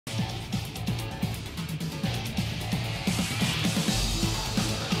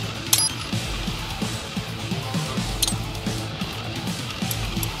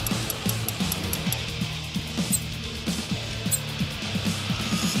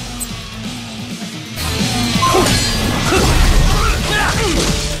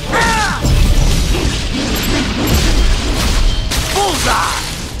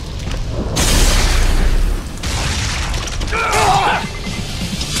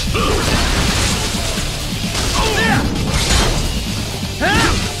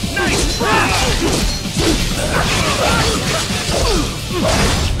Get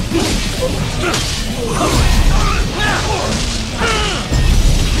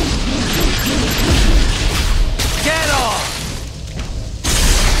off!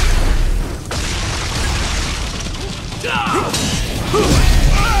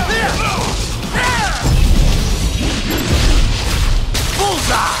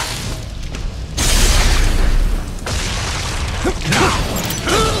 Bullseye!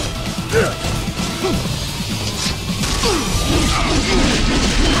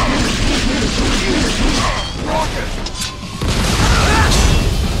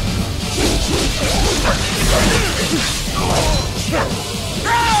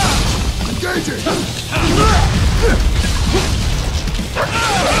 Engaging!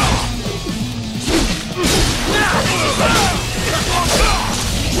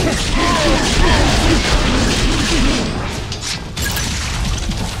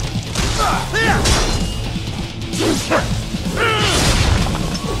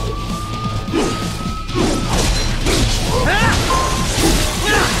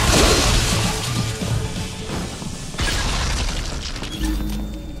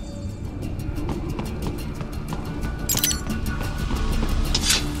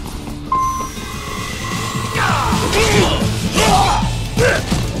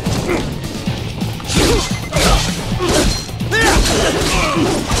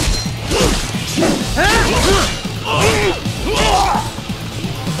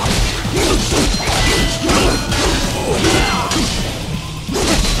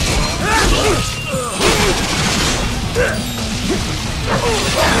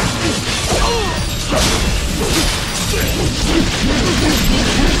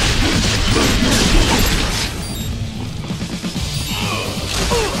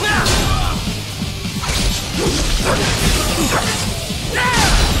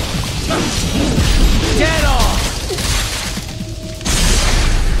 Get off!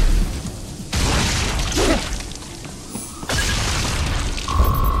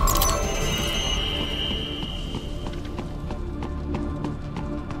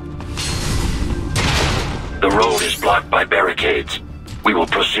 The road is blocked by barricades. We will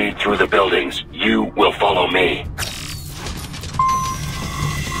proceed through the buildings. You will follow me.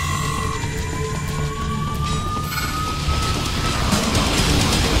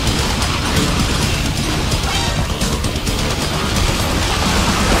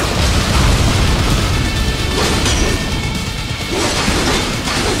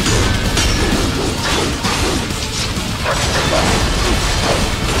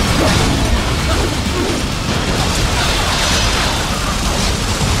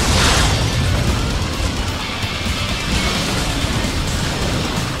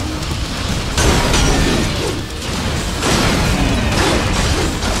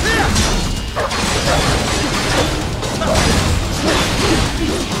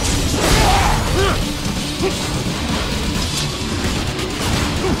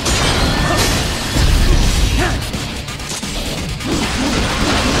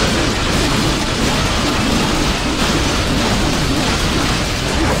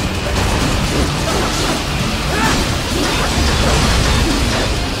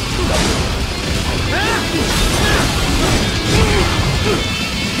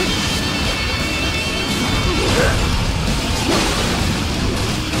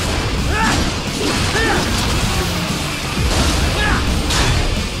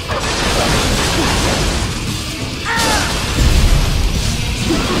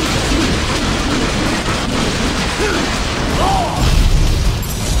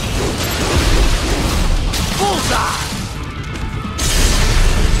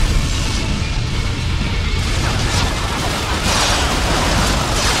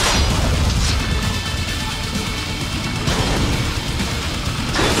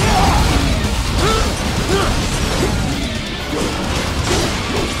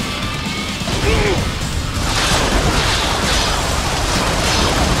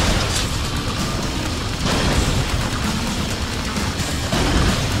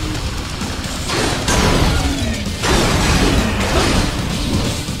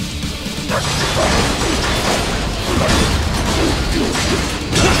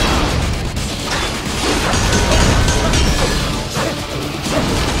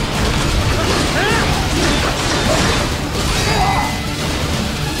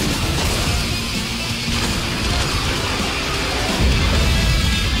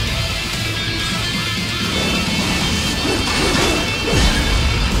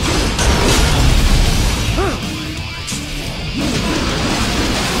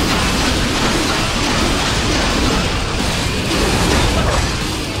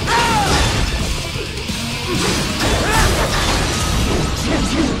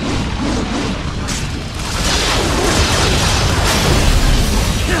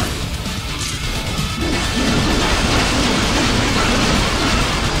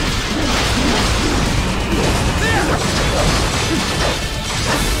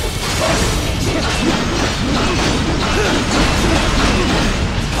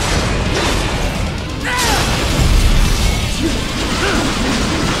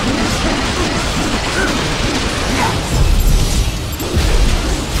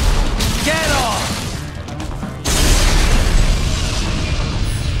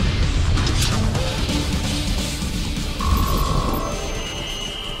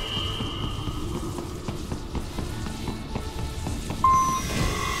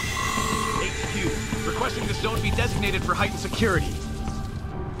 security.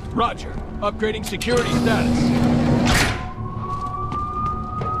 Roger. Upgrading security status.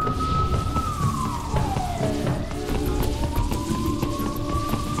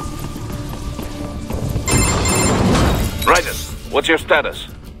 Raiden, what's your status?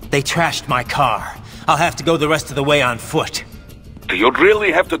 They trashed my car. I'll have to go the rest of the way on foot. Do you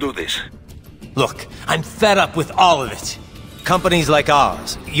really have to do this? Look, I'm fed up with all of it. Companies like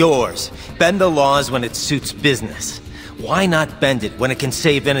ours, yours, bend the laws when it suits business. Why not bend it when it can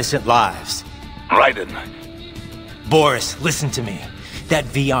save innocent lives? Raiden. Boris, listen to me. That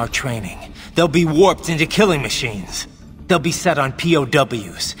VR training, they'll be warped into killing machines. They'll be set on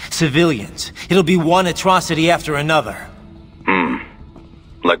POWs, civilians. It'll be one atrocity after another.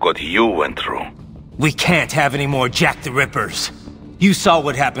 Like what you went through. We can't have any more Jack the Rippers. You saw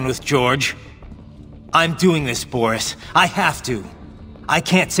what happened with George. I'm doing this, Boris. I have to. I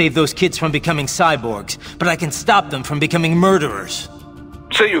can't save those kids from becoming cyborgs, but I can stop them from becoming murderers.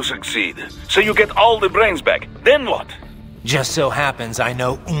 Say you succeed. Say you get all the brains back. Then what? Just so happens I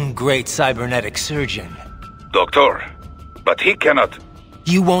know un great cybernetic surgeon. Doctor. But he cannot.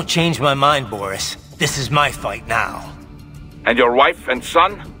 You won't change my mind, Boris. This is my fight now. And your wife and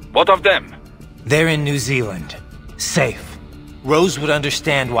son? What of them? They're in New Zealand. Safe. Rose would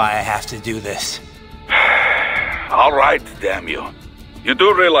understand why I have to do this. All right, damn you. You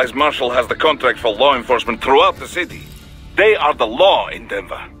do realize Marshall has the contract for law enforcement throughout the city. They are the law in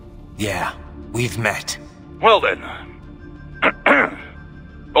Denver. Yeah, we've met. Well then.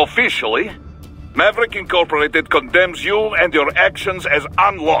 Officially, Maverick Incorporated condemns you and your actions as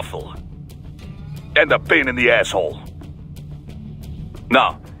unlawful. And a pain in the asshole.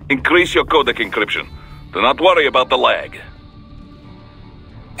 Now, increase your codec encryption. Do not worry about the lag.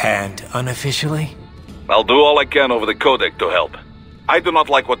 And unofficially? I'll do all I can over the codec to help. I do not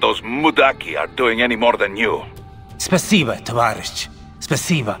like what those Mudaki are doing any more than you. Spasiba, Tovarищ.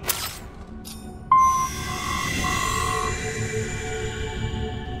 Spasiba.